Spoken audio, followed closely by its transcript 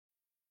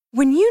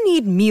When you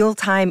need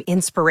mealtime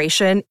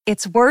inspiration,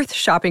 it's worth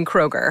shopping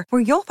Kroger,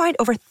 where you'll find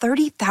over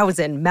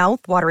 30,000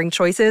 mouth-watering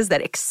choices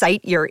that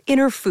excite your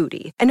inner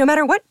foodie. And no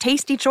matter what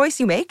tasty choice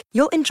you make,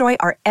 you'll enjoy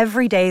our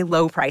everyday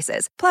low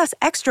prices, plus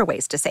extra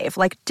ways to save,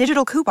 like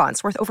digital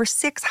coupons worth over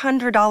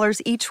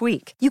 $600 each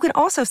week. You can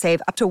also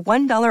save up to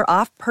 $1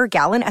 off per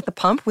gallon at the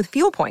pump with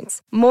fuel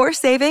points. More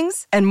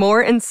savings and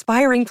more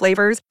inspiring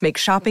flavors make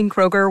shopping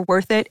Kroger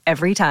worth it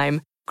every time.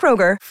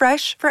 Kroger,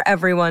 fresh for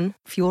everyone.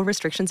 Fuel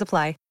restrictions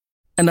apply.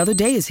 Another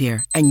day is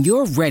here, and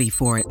you're ready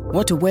for it.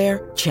 What to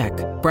wear? Check.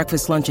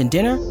 Breakfast, lunch, and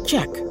dinner?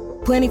 Check.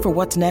 Planning for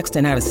what's next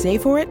and how to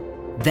save for it?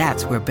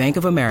 That's where Bank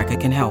of America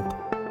can help.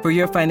 For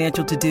your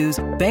financial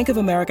to-dos, Bank of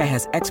America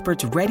has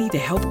experts ready to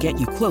help get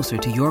you closer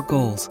to your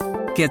goals.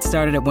 Get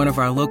started at one of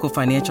our local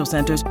financial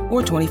centers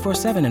or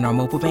 24/7 in our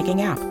mobile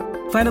banking app.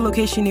 Find a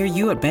location near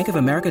you at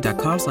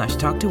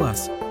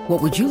bankofamerica.com/talktous.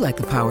 What would you like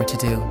the power to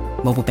do?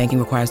 Mobile banking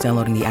requires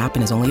downloading the app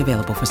and is only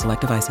available for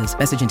select devices.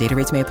 Message and data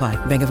rates may apply.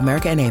 Bank of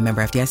America NA,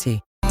 member FDIC.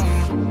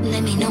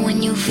 Let me know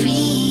when you're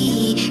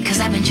free, cause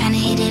I've been trying to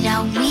hit it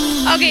all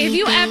week. Okay, have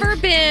you ever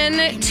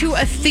been to a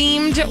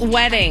themed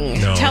wedding?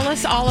 No. Tell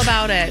us all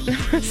about it.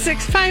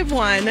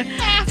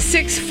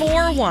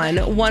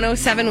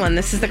 651-641-1071.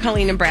 This is the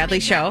Colleen and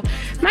Bradley Show.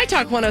 My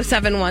Talk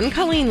 1071,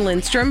 Colleen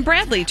Lindstrom,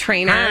 Bradley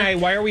Trainer. Hi,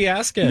 why are we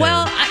asking?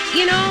 Well,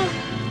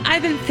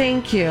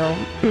 thank you.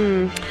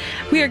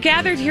 We are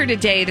gathered here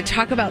today to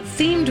talk about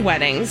themed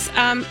weddings.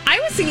 I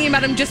was thinking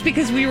about them just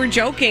because we were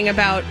joking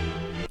about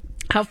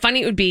how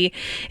funny it would be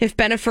if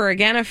Bennifer or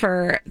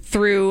Gannifer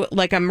threw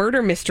like a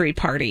murder mystery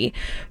party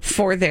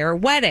for their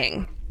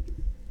wedding.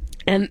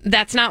 And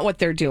that's not what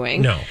they're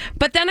doing. No.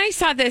 But then I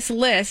saw this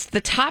list, the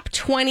top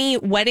 20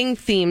 wedding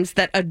themes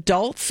that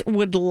adults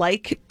would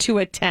like to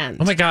attend.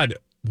 Oh my God,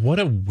 what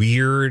a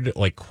weird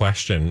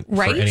question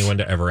for anyone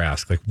to ever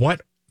ask. Like,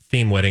 what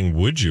theme wedding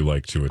would you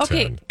like to attend?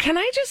 Okay, can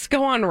I just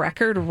go on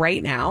record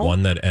right now?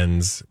 One that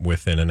ends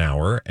within an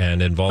hour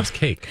and involves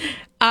cake.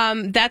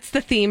 That's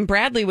the theme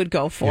Bradley would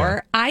go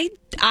for. Yeah.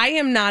 I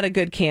am not a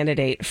good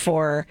candidate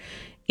for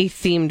a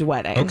themed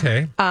wedding.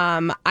 Okay.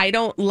 I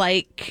don't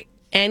like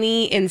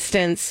any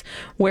instance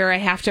where I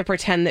have to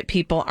pretend that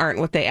people aren't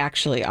what they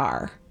actually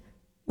are.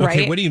 Right?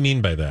 Okay, what do you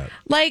mean by that?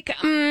 Like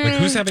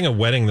who's having a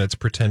wedding that's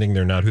pretending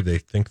they're not who they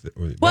think that?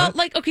 What?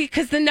 Well,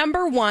 because the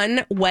number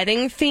one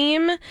wedding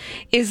theme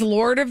is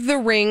Lord of the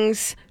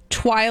Rings,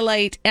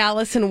 Twilight,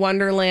 Alice in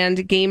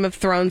Wonderland, Game of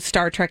Thrones,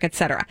 Star Trek,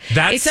 etc.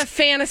 It's a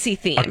fantasy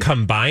theme. A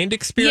combined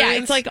experience? Yeah,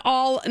 it's like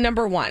all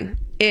number one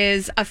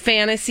is a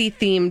fantasy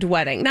themed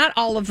wedding. Not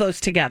all of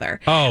those together.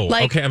 Oh,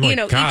 okay. I'm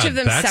God, each of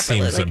them that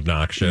separately. Seems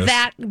obnoxious.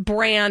 That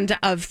brand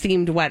of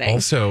themed wedding.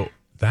 Also,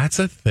 that's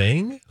a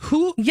thing?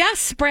 Who?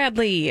 Yes,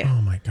 Bradley.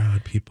 Oh my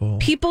God,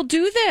 people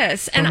do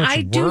this. So and much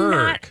I do work.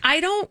 not, I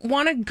don't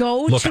want to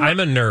go Look, I'm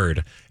a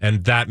nerd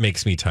and that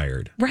makes me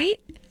tired. Right?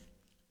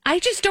 I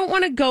just don't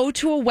want to go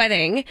to a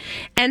wedding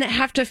and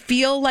have to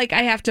feel like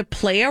I have to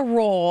play a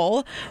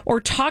role or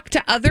talk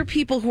to other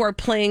people who are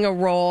playing a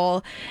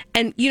role.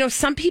 And,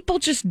 some people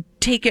just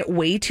take it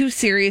way too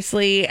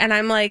seriously. And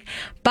I'm like,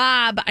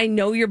 Bob, I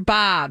know you're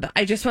Bob.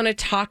 I just want to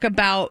talk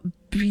about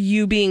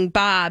you being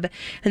Bob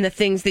and the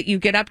things that you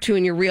get up to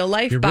in your real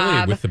life, You're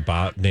Bob. Really with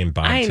the name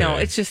Bob I know,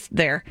 today. it's just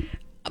there.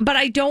 But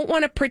I don't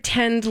want to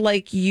pretend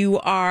like you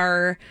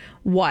are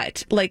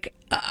what? Like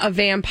a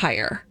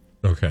vampire.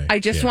 Okay. I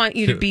just want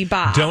you to be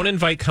Bob. Don't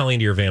invite Colleen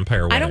to your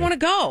vampire wedding. I don't want to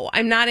go.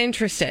 I'm not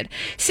interested.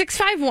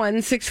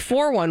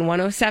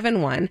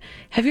 651-641-1071.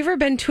 Have you ever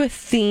been to a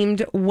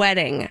themed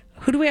wedding?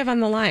 Who do we have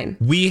on the line?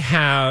 We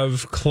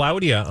have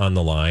Claudia on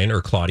the line,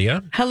 or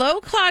Claudia. Hello,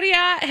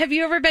 Claudia. Have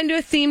you ever been to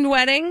a themed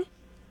wedding?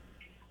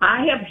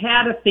 I have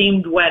had a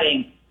themed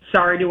wedding.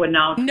 Sorry to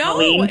announce, No,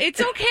 Colleen.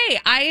 it's okay.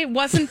 I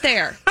wasn't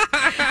there.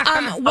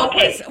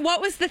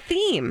 What was the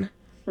theme?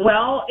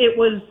 Well, it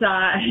was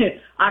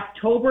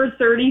October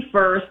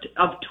 31st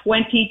of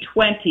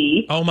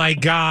 2020. Oh, my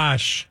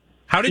gosh.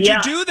 How did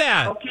you do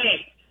that?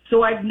 Okay.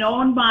 So I've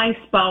known my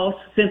spouse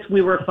since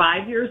we were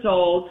 5 years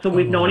old. So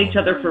we've known each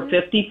other for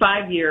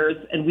 55 years.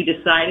 And we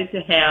decided to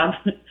have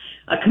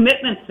a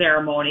commitment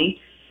ceremony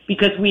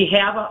because we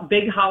have a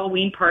big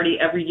Halloween party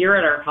every year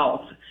at our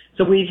house.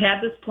 So we've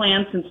had this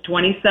plan since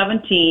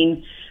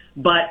 2017.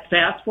 But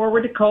fast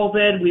forward to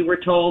COVID, we were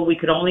told we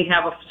could only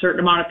have a certain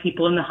amount of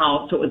people in the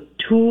house. So it was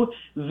 2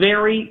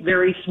 very,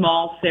 very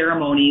small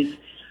ceremonies.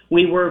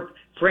 We were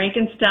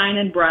Frankenstein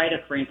and Bride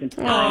of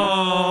Frankenstein.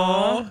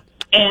 Aww.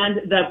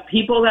 And the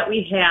people that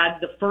we had,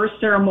 the first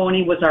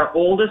ceremony was our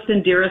oldest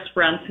and dearest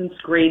friend since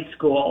grade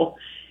school.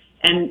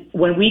 And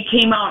when we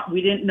came out,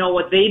 we didn't know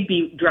what they'd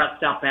be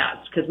dressed up as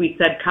because we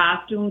said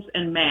costumes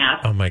and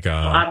masks. Oh, my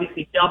God. So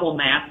obviously, double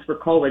masks for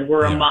COVID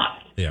were a must.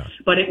 Yeah.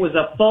 But it was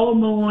a full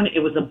moon. It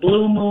was a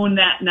blue moon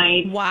that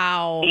night.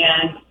 Wow.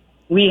 And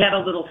we had a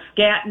little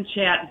scat and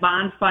chat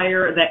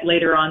bonfire that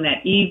later on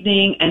that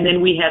evening. And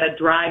then we had a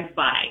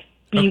drive-by,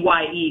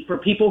 BYE, for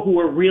people who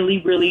were really,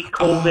 really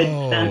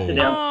COVID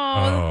sensitive.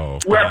 Oh,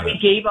 where we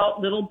gave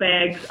out little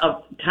bags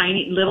of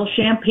tiny little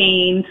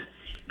champagnes,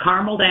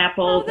 carameled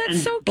apples, and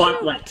so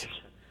butlets.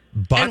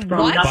 Butt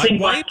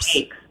wipes?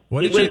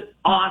 What it was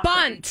awesome.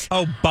 Bunt.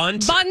 Oh,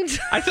 bunt.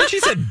 I thought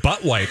she said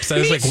butt wipes. I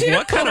was like, too.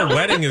 what kind of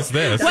wedding is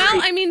this? Well,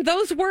 I mean,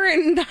 those were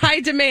in high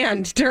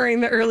demand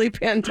during the early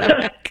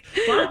pandemic.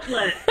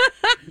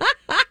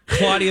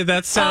 Claudia,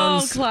 that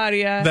sounds. Oh,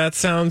 Claudia, that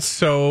sounds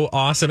so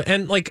awesome,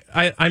 and like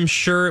I'm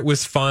sure it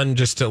was fun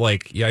just to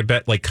I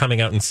bet like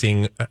coming out and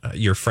seeing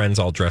your friends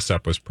all dressed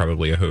up was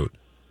probably a hoot.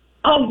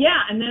 Oh, yeah.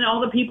 And then all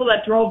the people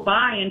that drove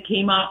by and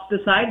came off the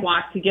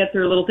sidewalk to get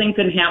their little things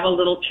and have a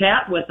little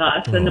chat with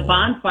us. And the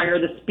bonfire,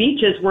 the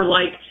speeches were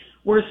like,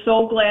 we're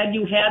so glad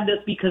you had this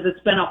because it's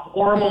been a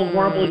horrible,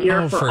 horrible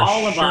year for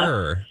all of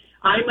us.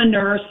 I'm a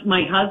nurse.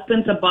 My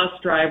husband's a bus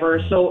driver.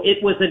 So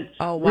it was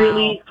a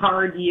really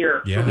hard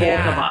year for both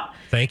of us.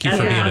 Thank you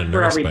for being a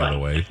nurse, by the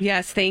way.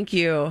 Yes, thank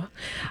you.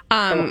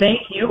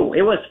 Thank you.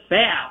 It was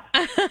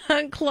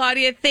fab.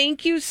 Claudia,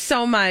 thank you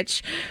so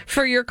much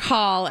for your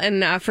call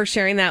and for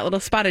sharing that little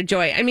spot of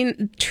joy. I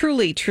mean,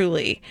 truly,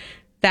 truly,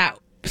 that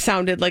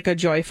sounded like a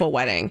joyful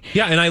wedding.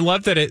 Yeah, and I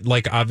love that it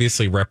like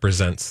obviously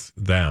represents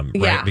them,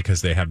 right? Yeah.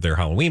 Because they have their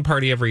Halloween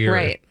party every year.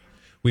 Right.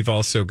 We've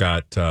also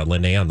got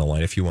Linnea on the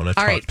line if you want to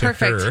talk to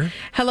her.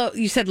 Hello,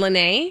 you said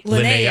Linnea?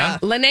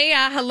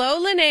 Linnea.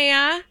 Hello,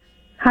 Linnea.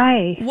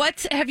 Hi.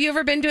 Have you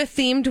ever been to a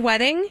themed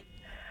wedding?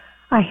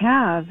 I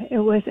have. It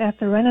was at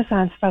the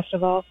Renaissance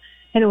Festival,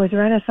 and it was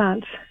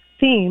Renaissance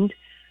themed,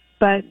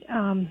 but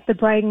the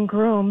bride and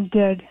groom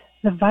did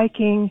the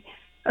Viking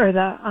or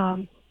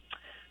the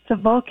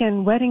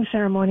Vulcan wedding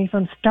ceremony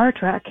from Star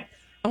Trek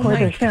for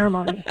their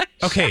ceremony.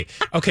 Okay.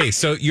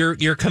 So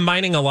you're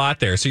combining a lot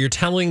there. So you're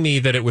telling me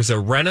that it was a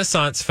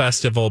Renaissance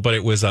festival, but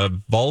it was a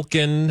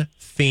Vulcan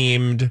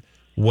themed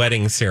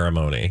wedding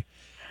ceremony.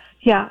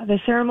 Yeah, the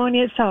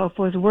ceremony itself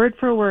was word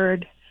for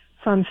word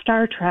from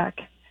Star Trek,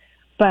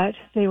 but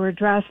they were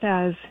dressed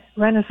as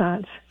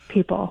Renaissance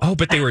people. Oh,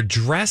 but they were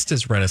dressed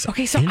as Renaissance.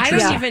 Okay, so I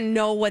don't even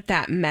know what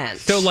that meant.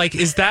 So, like,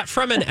 is that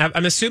from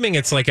I'm assuming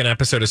it's like an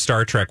episode of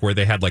Star Trek where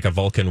they had like a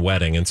Vulcan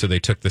wedding, and so they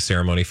took the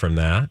ceremony from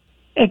that?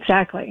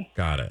 Exactly.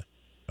 Got it.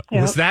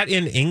 Yep. Was that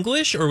in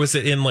English or was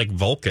it in like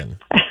Vulcan?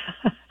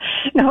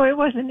 No, it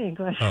wasn't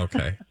English.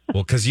 Okay.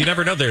 Well, because you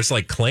never know. There's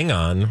like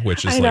Klingon,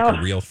 which is like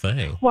a real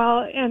thing.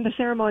 Well, and the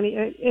ceremony,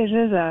 it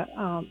is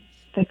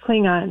the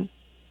Klingon.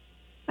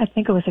 I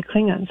think it was a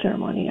Klingon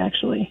ceremony,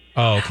 actually.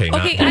 Oh, okay.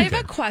 Okay, I have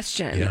a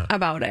question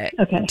about it.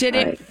 Okay. Did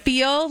it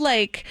feel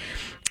like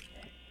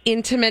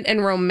intimate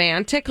and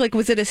romantic? Like,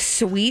 was it a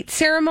sweet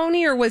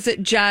ceremony or was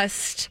it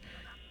just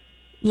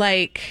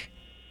like...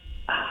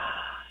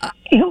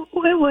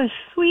 It was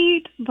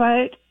sweet,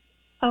 but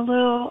a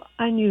little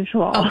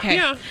unusual. Okay.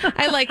 Yeah.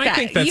 I like that. I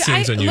think that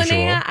seems unusual.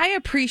 Linnea, I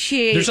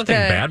appreciate There's nothing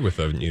bad with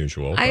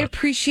unusual. I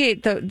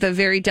appreciate the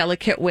very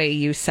delicate way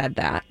you said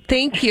that.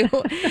 Thank you.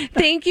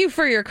 Thank you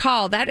for your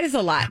call. That is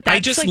a lot. That's I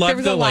just like, love there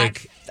was the a lot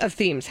like of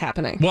themes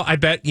happening. Well, I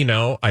bet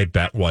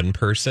one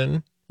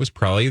person was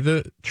probably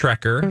the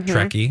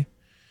Trekkie.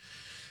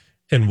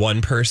 And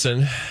one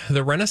person,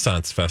 the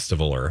Renaissance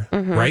Festivaler,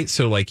 right?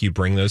 So, like, you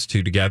bring those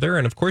two together,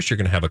 and of course, you're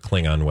going to have a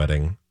Klingon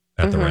wedding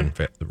at the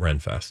Ren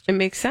Fest. It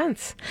makes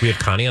sense. We have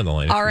Connie on the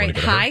line. All right.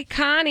 Hi,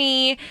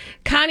 Connie.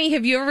 Connie,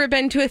 have you ever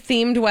been to a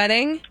themed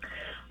wedding?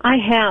 I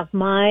have.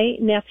 My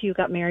nephew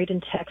got married in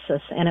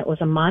Texas, and it was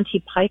a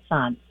Monty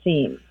Python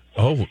theme.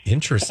 Oh,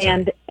 interesting.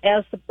 And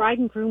as the bride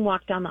and groom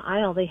walked down the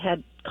aisle, they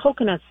had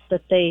coconuts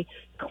that they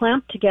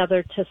clamped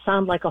together to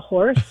sound like a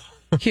horse.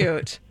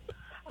 Cute.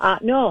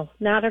 No,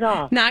 not at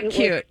all. Not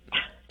cute.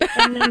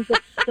 And then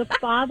the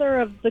father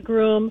of the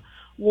groom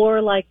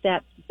wore like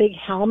that big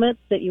helmet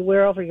that you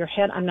wear over your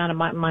head. I'm not a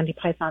Monty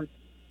Python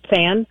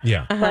fan.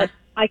 Yeah. But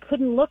I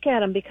couldn't look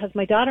at him because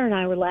my daughter and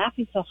I were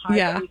laughing so hard.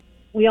 Yeah.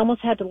 We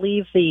almost had to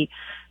leave the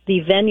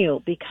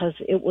venue because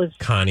it was...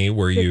 Connie,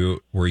 were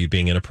you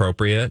being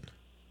inappropriate?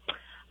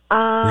 Were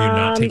you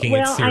not taking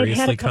it seriously, I'd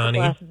had a couple Connie?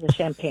 glasses of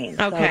champagne.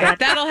 Okay, so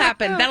that'll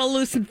happen. That'll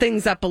loosen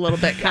things up a little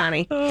bit,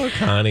 Connie. Oh,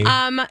 Connie.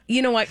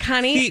 You know what,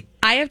 Connie?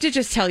 I have to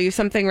just tell you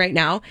something right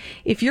now.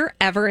 If you're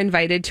ever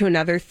invited to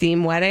another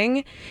theme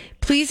wedding,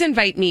 please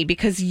invite me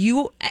because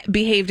you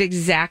behaved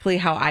exactly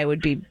how I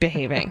would be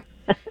behaving.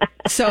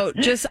 So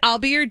I'll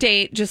be your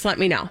date. Just let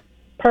me know.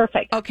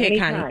 Perfect. Okay,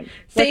 anytime. Connie.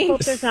 Let's hope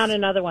there's not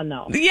another one,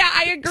 though. Yeah,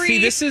 I agree.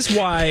 See, this is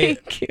why.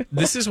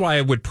 This is why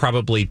I would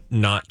probably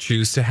not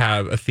choose to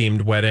have a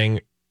themed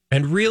wedding,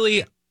 and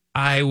really,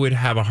 I would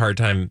have a hard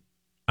time.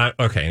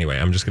 Okay, anyway,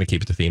 I'm just going to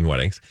keep it to themed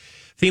weddings.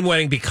 Theme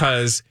wedding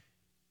because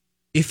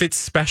if it's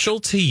special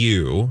to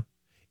you,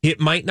 it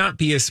might not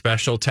be as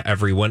special to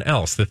everyone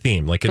else, the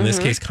theme. Like in this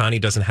case, Connie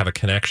doesn't have a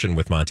connection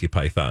with Monty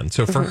Python.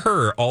 So for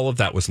her, all of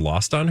that was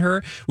lost on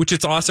her, which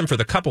it's awesome for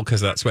the couple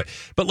because that's what.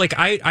 But like,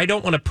 I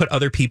don't want to put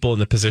other people in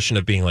the position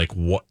of being like,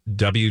 what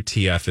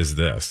WTF is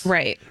this?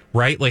 Right.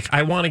 Right? Like,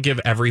 I want to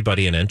give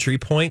everybody an entry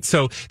point.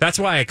 So that's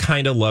why I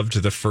kind of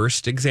loved the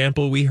first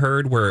example we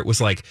heard where it was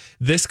like,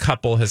 this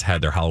couple has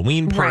had their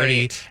Halloween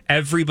party. Right.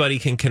 Everybody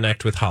can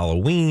connect with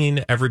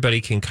Halloween.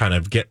 Everybody can kind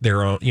of get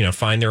their own,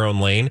 find their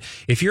own lane.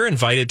 If you're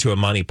invited to a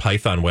Monty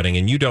Python wedding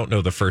and you don't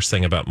know the first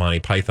thing about Monty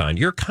Python,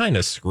 you're kind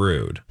of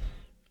screwed.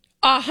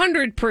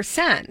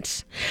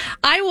 100%.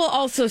 I will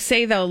also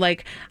say though,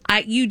 like,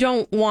 you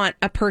don't want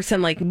a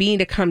person like me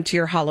to come to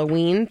your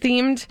Halloween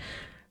themed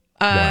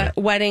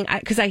wedding,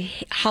 because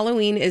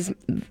Halloween is.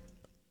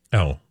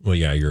 Oh, well,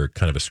 yeah, you're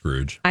kind of a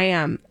Scrooge. I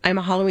am. I'm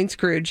a Halloween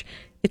Scrooge.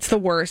 It's the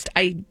worst.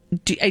 I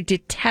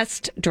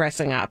detest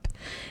dressing up.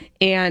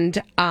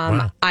 And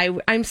Wow.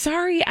 I'm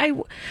sorry. I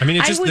mean,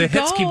 it's just the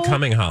hits keep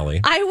coming, Holly.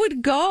 I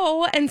would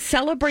go and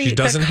celebrate. She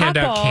doesn't the hand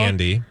out couple.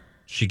 candy.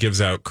 She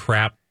gives out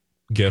crap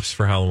gifts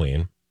for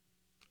Halloween.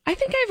 I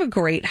think I have a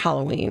great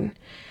Halloween.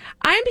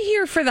 I'm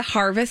here for the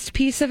harvest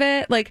piece of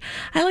it. Like,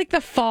 I like the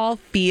fall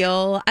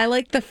feel. I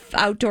like the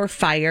outdoor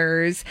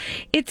fires.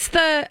 It's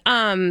the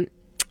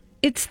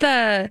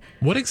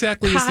what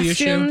exactly is the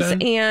issue costumes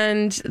then?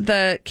 and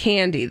the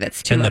candy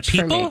that's too And much the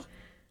people? for me.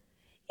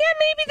 Yeah,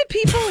 maybe the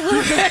people a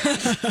little bit.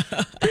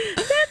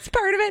 That's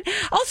part of it.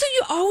 Also,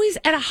 you always,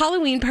 at a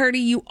Halloween party,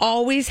 you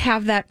always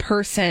have that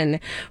person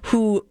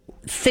who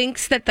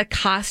thinks that the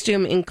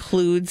costume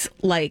includes,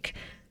 like,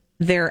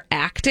 their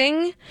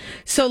acting.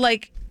 So,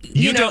 like,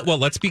 you know, don't. Well,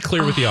 let's be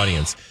clear with the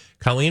audience.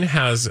 Colleen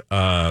has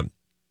an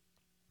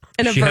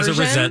she has a aversion?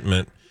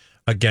 resentment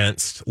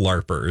against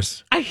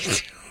LARPers. I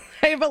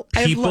have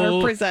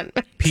LARP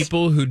resentment.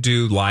 People who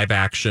do live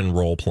action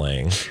role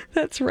playing.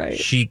 That's right.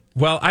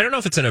 I don't know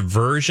if it's an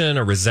aversion,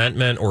 a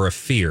resentment, or a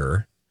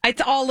fear. It's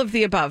all of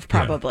the above,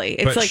 probably.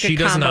 Yeah. It's but like she a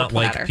does combo not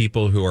platter. like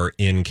people who are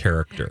in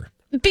character.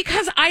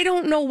 Because I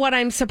don't know what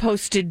I'm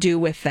supposed to do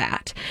with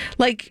that.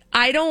 Like,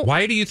 I don't.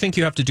 Why do you think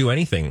you have to do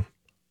anything?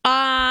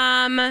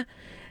 I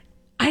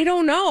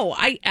don't know.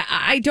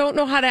 I don't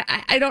know how to.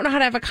 I don't know how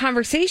to have a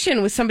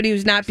conversation with somebody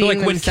who's not being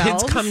when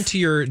themselves. kids come to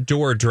your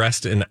door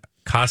dressed in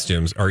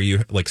costumes, are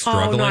you like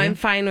struggling? Oh no, I'm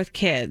fine with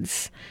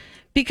kids.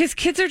 Because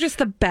kids are just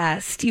the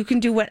best. You can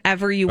do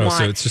whatever you want.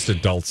 So it's just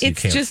adults you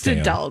It's can't just stand.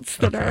 adults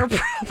that are a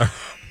problem.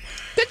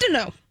 Good to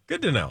know.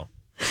 Good to know.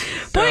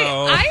 Boy,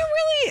 So, I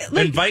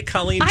really invite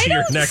Colleen to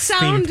your next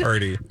theme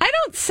party. I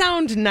don't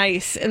sound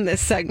nice in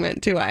this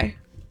segment, do I?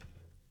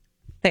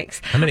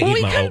 Thanks. I'm gonna when eat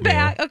we my come oatmeal.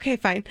 back, okay,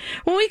 fine.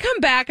 When we come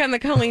back on the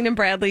Colleen and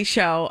Bradley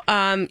show,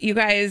 you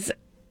guys,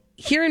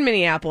 here in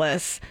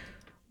Minneapolis,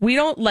 we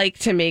don't like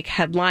to make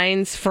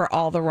headlines for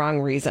all the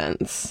wrong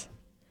reasons.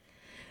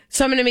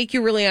 So I'm going to make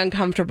you really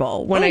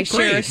uncomfortable when I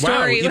share a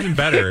story. Wow, even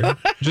better.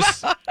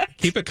 Just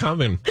keep it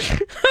coming.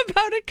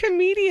 about a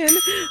comedian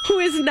who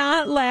is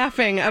not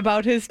laughing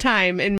about his time in